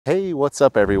Hey, what's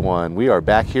up everyone? We are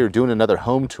back here doing another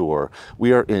home tour.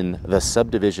 We are in the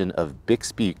subdivision of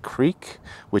Bixby Creek,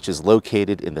 which is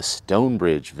located in the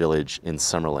Stonebridge Village in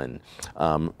Summerlin.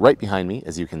 Right behind me,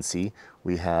 as you can see,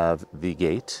 we have the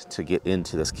gate to get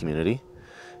into this community.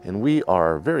 And we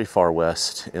are very far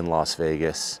west in Las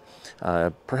Vegas.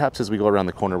 Perhaps as we go around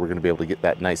the corner, we're going to be able to get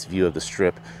that nice view of the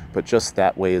Strip, but just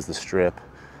that way is the Strip.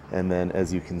 And then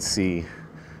as you can see,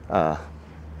 the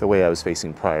way I was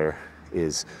facing prior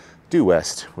is due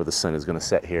west, where the sun is going to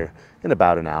set here in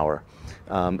about an hour.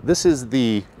 This is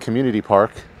the community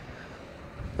park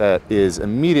that is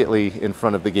immediately in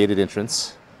front of the gated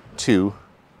entrance to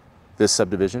this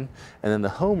subdivision. And then the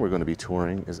home we're going to be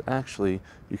touring is actually,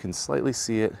 you can slightly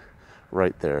see it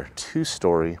right there,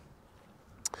 2-story,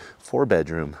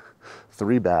 4-bedroom,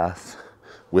 3-bath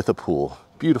with a pool.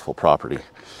 Beautiful property.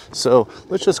 So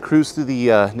let's just cruise through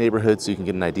the neighborhood so you can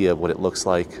get an idea of what it looks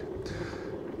like.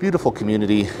 Beautiful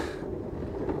community,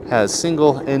 has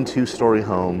single and 2-story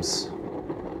homes,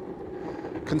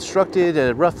 constructed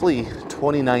at roughly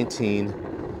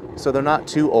 2019, so they're not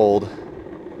too old.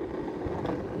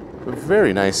 A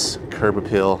very nice curb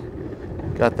appeal,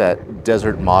 got that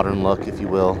desert modern look, if you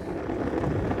will.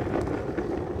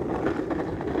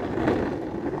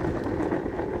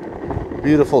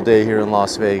 Beautiful day here in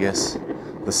Las Vegas.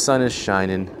 The sun is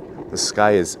shining, the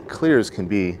sky is clear as can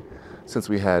be, since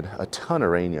we had a ton of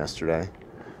rain yesterday.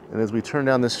 And as we turn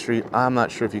down this street, I'm not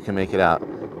sure if you can make it out,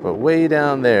 but way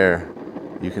down there,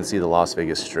 you can see the Las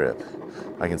Vegas Strip.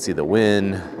 I can see the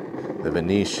Wynn, the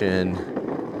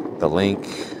Venetian, the Link.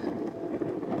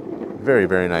 Very,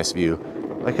 very nice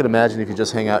view. I could imagine if you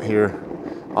just hang out here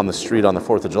on the street on the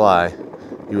 4th of July,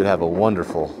 you would have a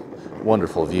wonderful,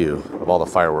 wonderful view of all the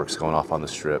fireworks going off on the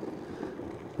Strip.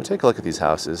 But take a look at these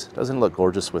houses. Doesn't it look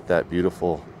gorgeous with that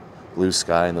beautiful blue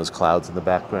sky and those clouds in the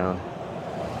background?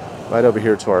 Right over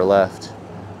here to our left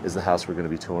is the house we're going to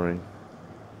be touring.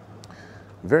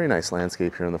 Very nice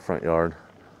landscape here in the front yard.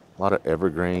 A lot of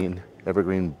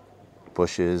evergreen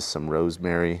bushes, some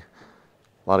rosemary,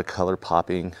 a lot of color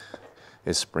popping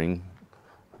as spring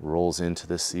rolls into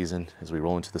this season, as we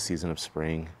roll into the season of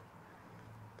spring.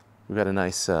 We've got a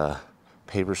nice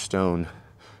paver stone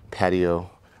patio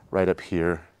right up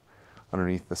here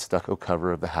underneath the stucco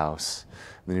cover of the house.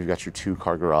 And then you've got your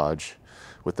 2-car garage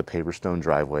with the paver stone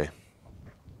driveway.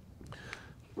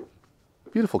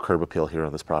 Beautiful curb appeal here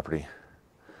on this property.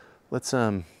 Let's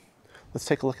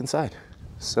take a look inside.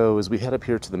 So as we head up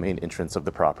here to the main entrance of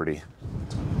the property,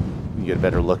 you get a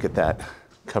better look at that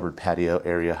covered patio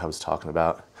area I was talking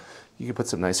about. You can put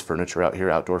some nice furniture out here,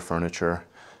 outdoor furniture,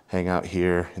 hang out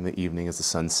here in the evening as the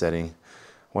sun's setting,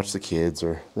 watch the kids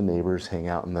or the neighbors hang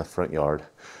out in the front yard.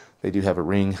 They do have a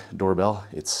Ring doorbell.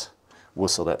 It's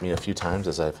whistled at me a few times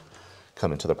as I've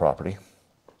come into the property.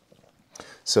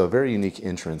 So a very unique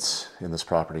entrance in this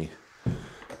property.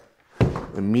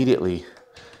 Immediately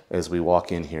as we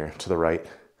walk in here to the right,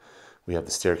 we have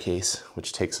the staircase,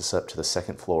 which takes us up to the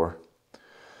 2nd floor.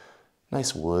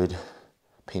 Nice wood,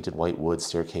 painted white wood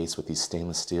staircase with these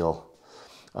stainless steel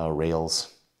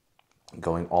rails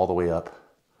going all the way up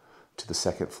to the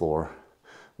 2nd floor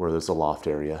where there's a loft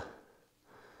area.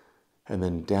 And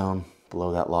then down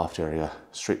below that loft area,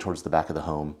 straight towards the back of the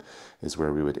home, is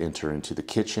where we would enter into the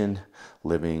kitchen,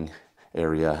 living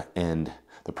area, and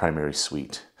the primary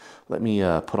suite. Let me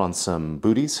put on some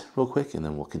booties real quick, and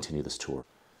then we'll continue this tour.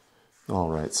 All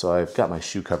right, so I've got my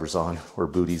shoe covers on, or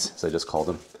booties, as I just called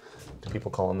them. Do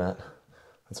people call them that?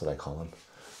 That's what I call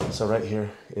them. So right here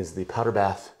is the powder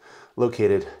bath,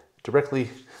 located directly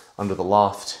under the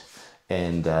loft,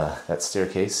 and that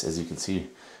staircase, as you can see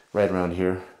right around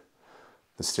here,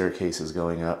 the staircase is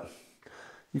going up.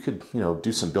 You could,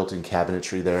 do some built-in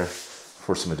cabinetry there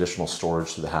for some additional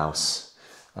storage to the house.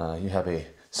 You have a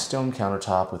stone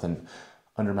countertop with an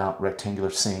undermount rectangular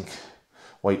sink,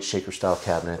 white shaker-style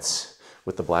cabinets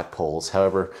with the black poles.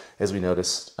 However, as we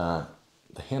noticed, the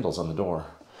handles on the door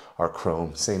are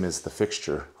chrome, same as the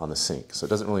fixture on the sink. So it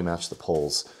doesn't really match the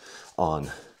poles on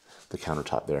the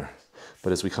countertop there.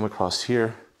 But as we come across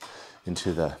here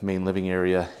into the main living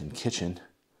area and kitchen,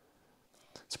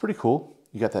 it's pretty cool.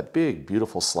 You got that big,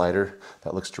 beautiful slider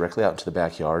that looks directly out into the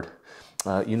backyard.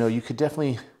 You could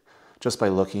definitely, just by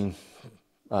looking,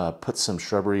 put some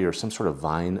shrubbery or some sort of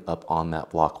vine up on that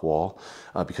block wall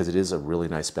because it is a really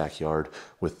nice backyard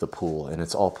with the pool, and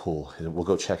it's all pool. And we'll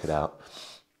go check it out.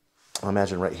 I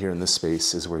imagine right here in this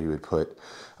space is where you would put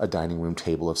a dining room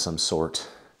table of some sort.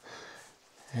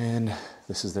 And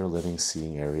this is their living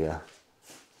seating area.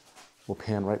 We'll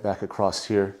pan right back across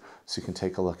here so you can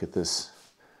take a look at this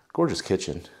gorgeous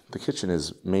kitchen. The kitchen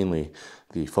is mainly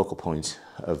the focal point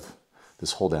of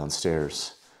this whole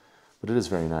downstairs. but it is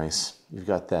very nice. You've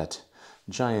got that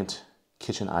giant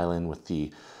kitchen island with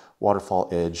the waterfall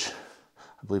edge.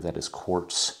 I believe that is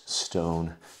quartz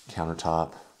stone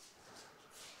countertop.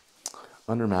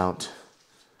 Undermount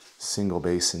single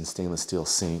basin stainless steel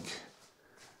sink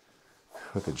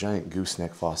with a giant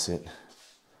gooseneck faucet.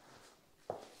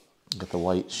 Got the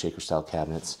white shaker style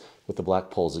cabinets with the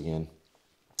black poles again.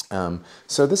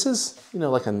 So this is,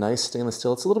 like a nice stainless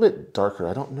steel. It's a little bit darker.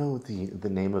 I don't know the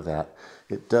name of that.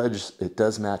 It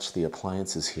does match the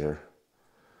appliances here,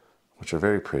 which are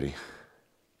very pretty.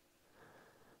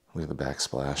 Look at the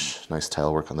backsplash. Nice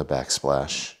tile work on the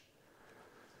backsplash.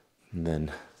 And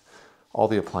then all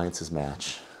the appliances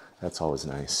match. That's always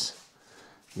nice.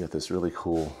 You got this really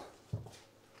cool,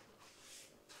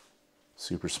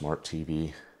 super smart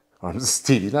TV. Oh, this is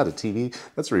TV, not a TV.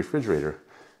 That's a refrigerator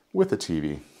with a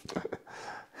TV.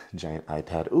 Giant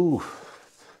iPad. Ooh,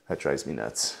 that drives me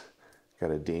nuts.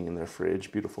 Got a ding in their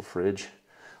fridge. Beautiful fridge.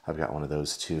 I've got one of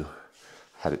those too.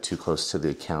 Had it too close to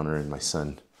the counter and my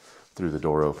son threw the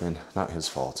door open. Not his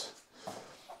fault.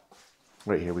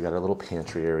 Right here we got our little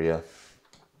pantry area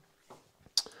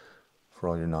for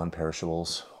all your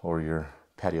non-perishables or your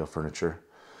patio furniture,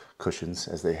 cushions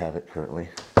as they have it currently.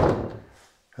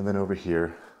 And then over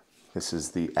here, this is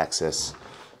the access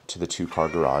to the 2-car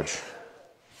garage.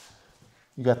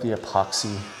 You got the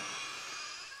epoxied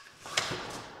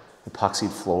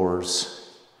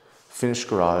floors, finished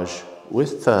garage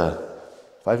with a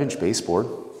 5-inch baseboard,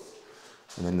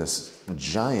 and then this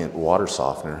giant water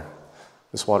softener.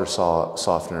 This water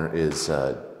softener is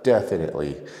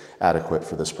definitely adequate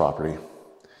for this property.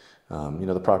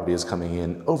 The property is coming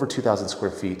in over 2,000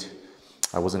 square feet.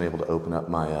 I wasn't able to open up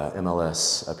my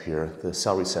MLS up here. The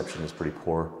cell reception is pretty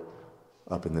poor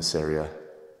up in this area,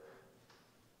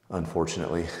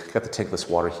 unfortunately. Got the tankless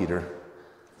water heater.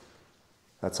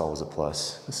 That's always a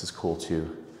plus. This is cool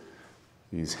too.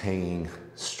 These hanging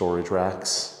storage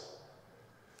racks.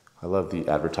 I love the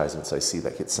advertisements I see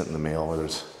that get sent in the mail where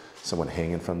there's someone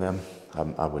hanging from them.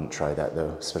 I wouldn't try that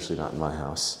though, especially not in my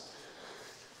house.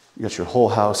 You got your whole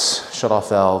house shut-off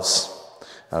valves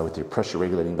with your pressure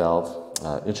regulating valve,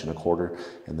 1.25 inches,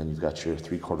 and then you've got your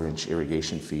 3/4 inch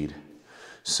irrigation feed.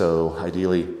 So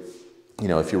ideally,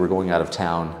 if you were going out of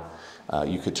town,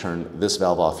 you could turn this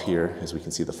valve off here, as we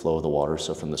can see the flow of the water.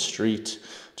 So from the street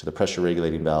to the pressure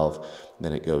regulating valve,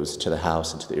 then it goes to the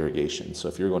house and to the irrigation. So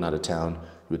if you're going out of town,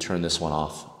 you would turn this one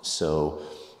off. So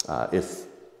if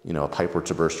a pipe were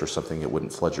to burst or something, it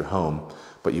wouldn't flood your home,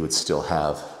 but you would still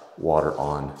have water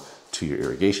on to your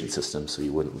irrigation system, so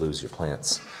you wouldn't lose your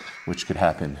plants, which could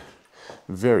happen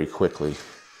very quickly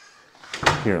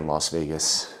here in Las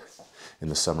Vegas in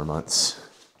the summer months.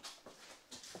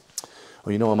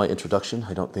 Well, in my introduction,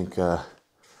 I don't think I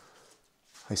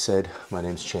said my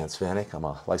name's Chance Vanek. I'm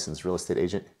a licensed real estate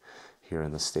agent here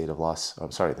in the state of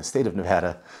the state of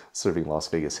Nevada, serving Las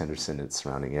Vegas, Henderson, and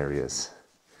surrounding areas.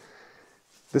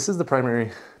 This is the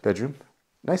primary bedroom.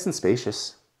 Nice and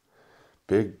spacious.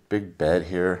 Big bed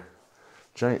here.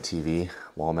 Giant TV,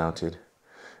 wall mounted.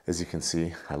 As you can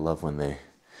see, I love when they,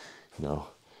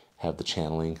 have the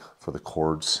channeling for the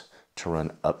cords to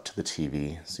run up to the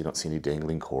TV, so you don't see any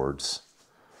dangling cords.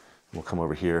 We'll come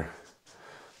over here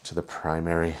to the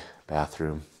primary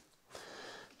bathroom.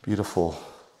 Beautiful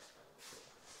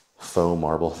faux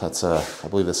marble. That's I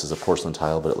believe this is a porcelain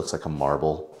tile, but it looks like a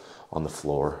marble on the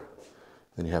floor.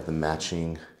 Then you have the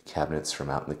matching cabinets from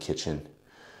out in the kitchen.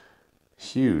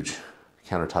 Huge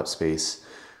countertop space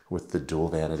with the dual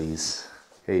vanities.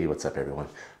 Hey, what's up everyone?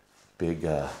 Big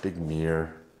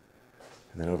mirror.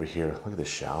 And then over here, look at this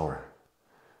shower.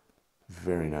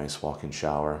 Very nice walk-in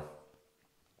shower.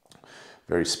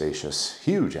 Very spacious,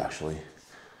 huge actually.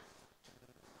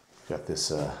 Got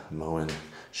this Moen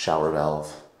shower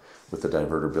valve with the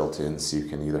diverter built in, so you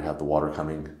can either have the water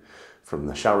coming from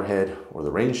the shower head or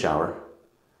the rain shower.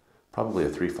 Probably a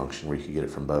 3 function where you could get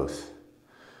it from both.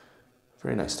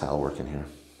 Very nice tile work in here.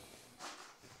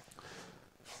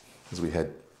 As we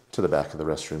head to the back of the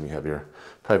restroom, you have your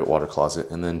private water closet,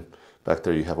 and then back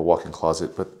there you have a walk-in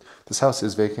closet, but this house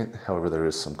is vacant. However, there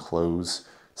is some clothes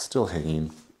still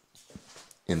hanging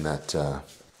in that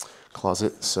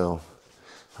closet, so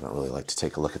I don't really like to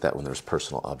take a look at that when there's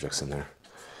personal objects in there.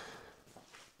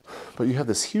 But you have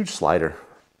this huge slider,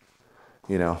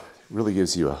 really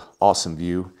gives you an awesome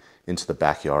view into the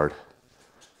backyard.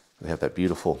 They have that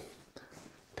beautiful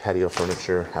patio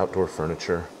furniture, outdoor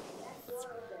furniture.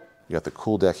 You got the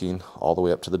cool decking all the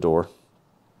way up to the door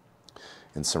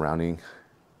and surrounding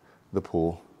the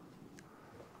pool.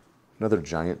 Another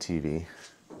giant TV.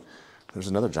 There's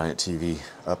another giant TV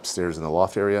upstairs in the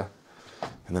loft area.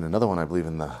 And then another one, I believe,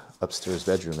 in the upstairs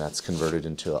bedroom that's converted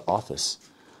into an office.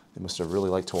 They must have really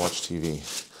liked to watch TV.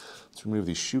 Let's remove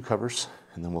these shoe covers,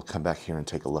 and then we'll come back here and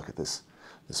take a look at this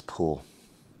pool.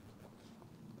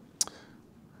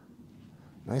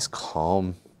 Nice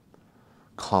calm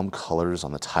colors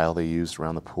on the tile they used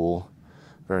around the pool.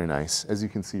 Very nice. As you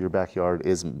can see, your backyard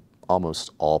is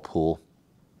almost all pool.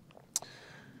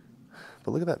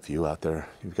 But look at that view out there.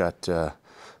 You've got the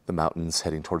mountains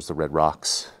heading towards the red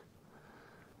rocks.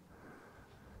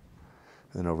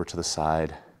 And then over to the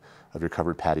side of your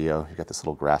covered patio, you've got this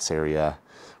little grass area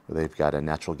where they've got a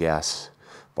natural gas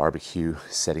barbecue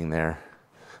setting there,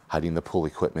 hiding the pool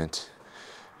equipment.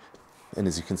 And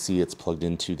as you can see, it's plugged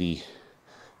into the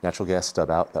natural gas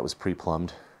stub out that was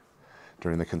pre-plumbed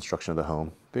during the construction of the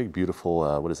home. Big,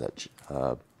 beautiful, what is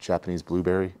that, Japanese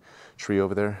blueberry tree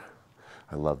over there.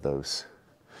 I love those.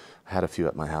 I had a few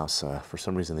at my house. For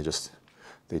some reason,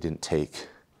 they didn't take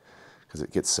because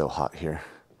it gets so hot here.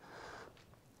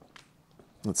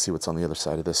 Let's see what's on the other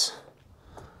side of this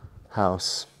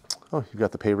house. Oh, you've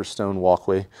got the paver stone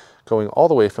walkway going all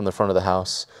the way from the front of the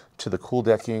house to the cool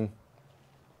decking.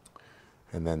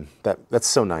 And then that's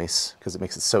so nice because it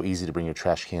makes it so easy to bring your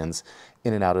trash cans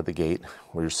in and out of the gate,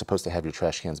 where you're supposed to have your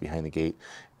trash cans behind the gate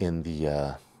in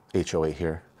the HOA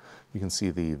here. You can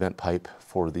see the vent pipe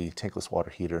for the tankless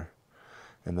water heater.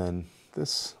 And then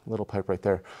this little pipe right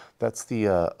there, that's the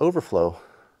overflow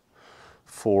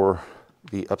for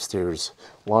the upstairs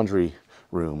laundry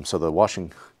room. So the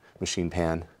washing machine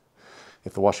pan,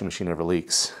 if the washing machine ever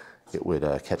leaks, it would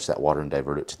catch that water and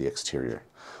divert it to the exterior.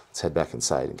 Let's head back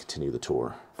inside and continue the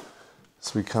tour.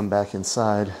 So we come back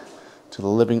inside to the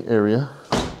living area,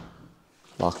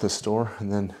 lock this door,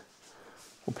 and then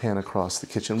we'll pan across the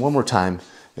kitchen one more time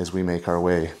as we make our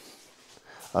way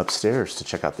upstairs to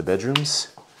check out the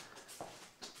bedrooms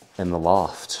and the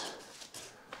loft.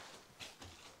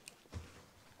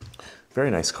 Very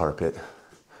nice carpet.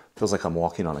 Feels like I'm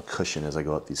walking on a cushion as I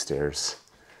go up these stairs.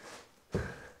 You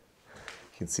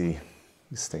can see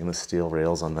these stainless steel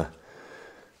rails on the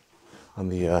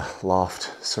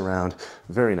loft surround.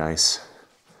 Very nice.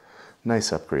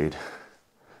 Nice upgrade.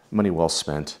 Money well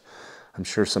spent. I'm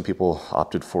sure some people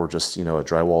opted for just, a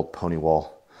drywalled pony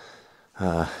wall.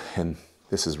 And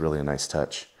this is really a nice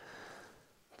touch.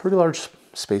 Pretty large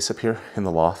space up here in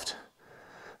the loft.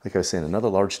 Like I was saying, another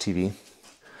large TV.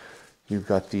 You've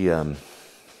got the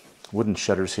wooden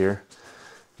shutters here.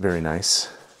 Very nice.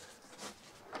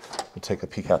 We'll take a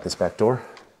peek out this back door.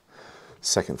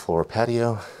 Second floor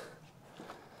patio.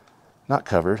 Not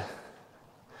covered.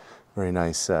 Very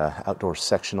nice outdoor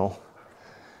sectional.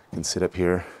 You can sit up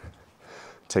here,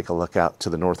 take a look out to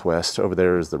the northwest. Over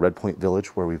there is the Red Point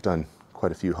Village, where we've done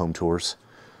quite a few home tours.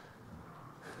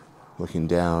 Looking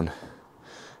down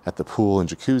at the pool and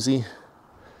jacuzzi.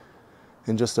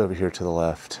 And just over here to the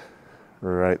left,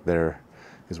 right there,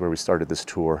 is where we started this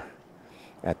tour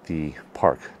at the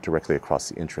park, directly across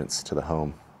the entrance to the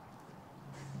home.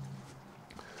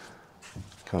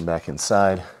 Come back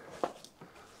inside.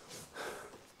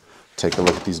 Take a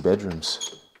look at these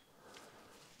bedrooms.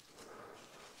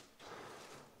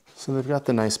 So they've got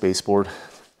the nice baseboard.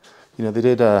 They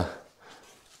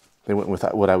went with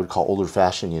what I would call older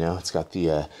fashioned, It's got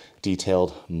the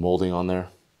detailed molding on there,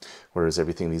 whereas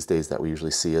everything these days that we usually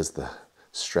see is the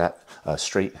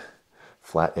straight,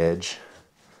 flat edge,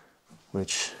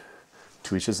 which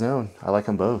to each his own. I like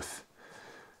them both.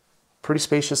 Pretty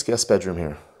spacious guest bedroom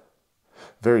here.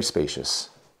 Very spacious,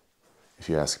 if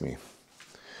you ask me.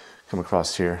 Come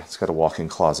across here, it's got a walk-in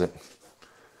closet.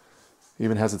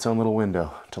 Even has its own little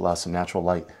window to allow some natural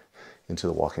light into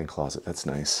the walk-in closet. That's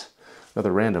nice.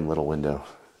 Another random little window.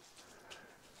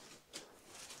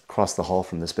 Across the hall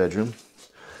from this bedroom,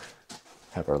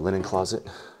 have our linen closet.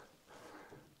 You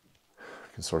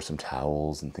can store some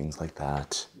towels and things like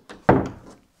that.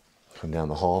 Come down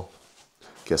the hall,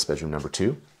 guest bedroom number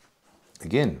 2.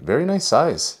 Again, very nice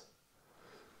size.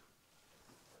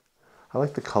 I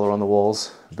like the color on the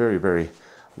walls. Very, very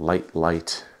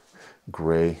light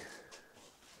gray.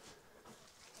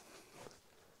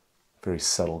 Very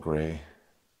subtle gray.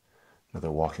 Another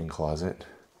walk-in closet.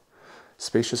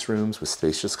 Spacious rooms with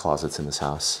spacious closets in this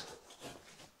house.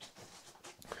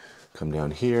 Come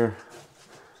down here.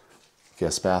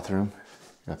 Guest bathroom.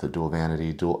 Got the dual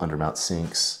vanity, dual undermount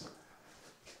sinks.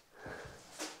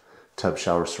 Tub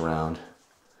shower surround.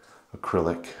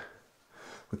 Acrylic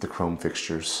with the chrome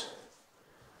fixtures.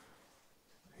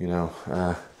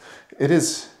 It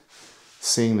is,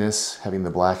 seeing this, having the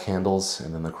black handles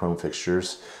and then the chrome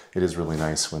fixtures, it is really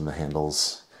nice when the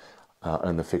handles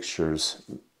and the fixtures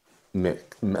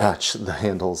match the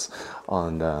handles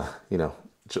on,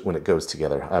 when it goes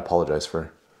together. I apologize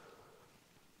for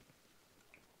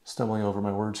stumbling over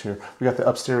my words here. We got the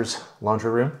upstairs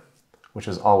laundry room, which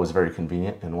is always very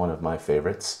convenient and one of my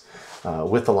favorites.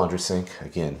 With the laundry sink,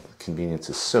 again, convenience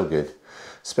is so good,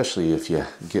 especially if you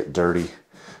get dirty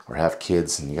or have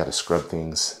kids and you got to scrub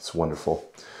things. It's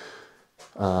wonderful.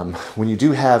 When you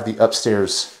do have the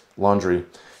upstairs laundry,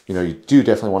 you do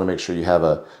definitely want to make sure you have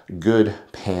a good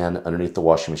pan underneath the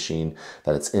washing machine,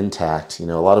 that it's intact. A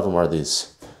lot of them are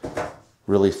these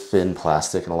really thin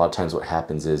plastic, and a lot of times what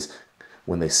happens is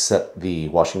when they set the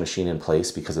washing machine in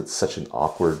place, because it's such an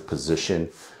awkward position,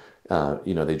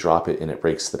 they drop it and it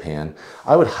breaks the pan.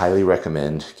 I would highly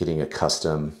recommend getting a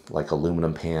custom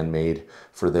aluminum pan made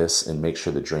for this, and make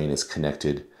sure the drain is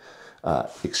connected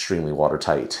extremely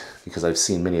watertight, because I've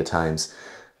seen many a times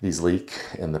these leak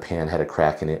and the pan had a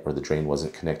crack in it, or the drain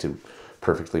wasn't connected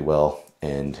perfectly well,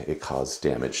 and it caused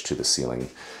damage to the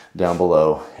ceiling down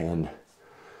below. And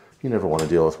you never want to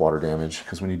deal with water damage,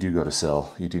 because when you do go to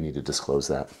sell, you do need to disclose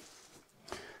that.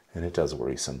 And it does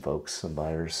worry some folks, some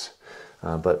buyers.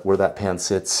 But where that pan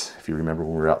sits, if you remember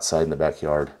when we were outside in the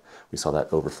backyard, we saw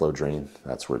that overflow drain.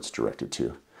 That's where it's directed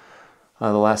to.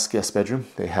 The last guest bedroom,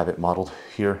 they have it modeled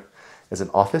here as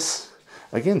an office.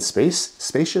 Again,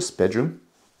 spacious bedroom.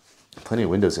 Plenty of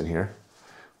windows in here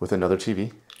with another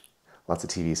TV. Lots of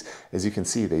TVs. As you can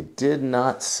see, they did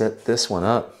not set this one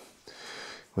up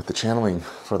with the channeling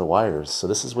for the wires. So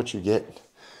this is what you get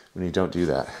when you don't do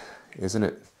that. Isn't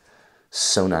it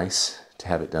so nice to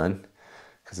have it done?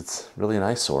 Because it's really an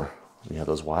eyesore when you have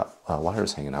those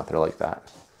wires hanging out there like that.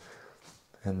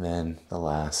 And then the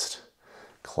last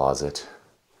closet.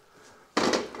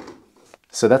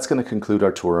 So that's going to conclude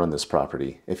our tour on this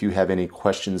property. If you have any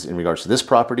questions in regards to this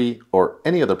property or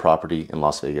any other property in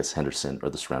Las Vegas, Henderson, or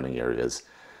the surrounding areas,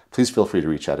 please feel free to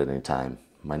reach out at any time.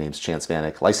 My name's Chance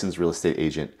Vanek, licensed real estate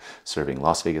agent serving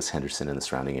Las Vegas, Henderson, and the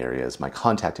surrounding areas. My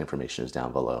contact information is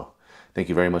down below. Thank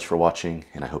you very much for watching,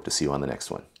 and I hope to see you on the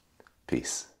next one.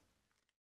 Peace.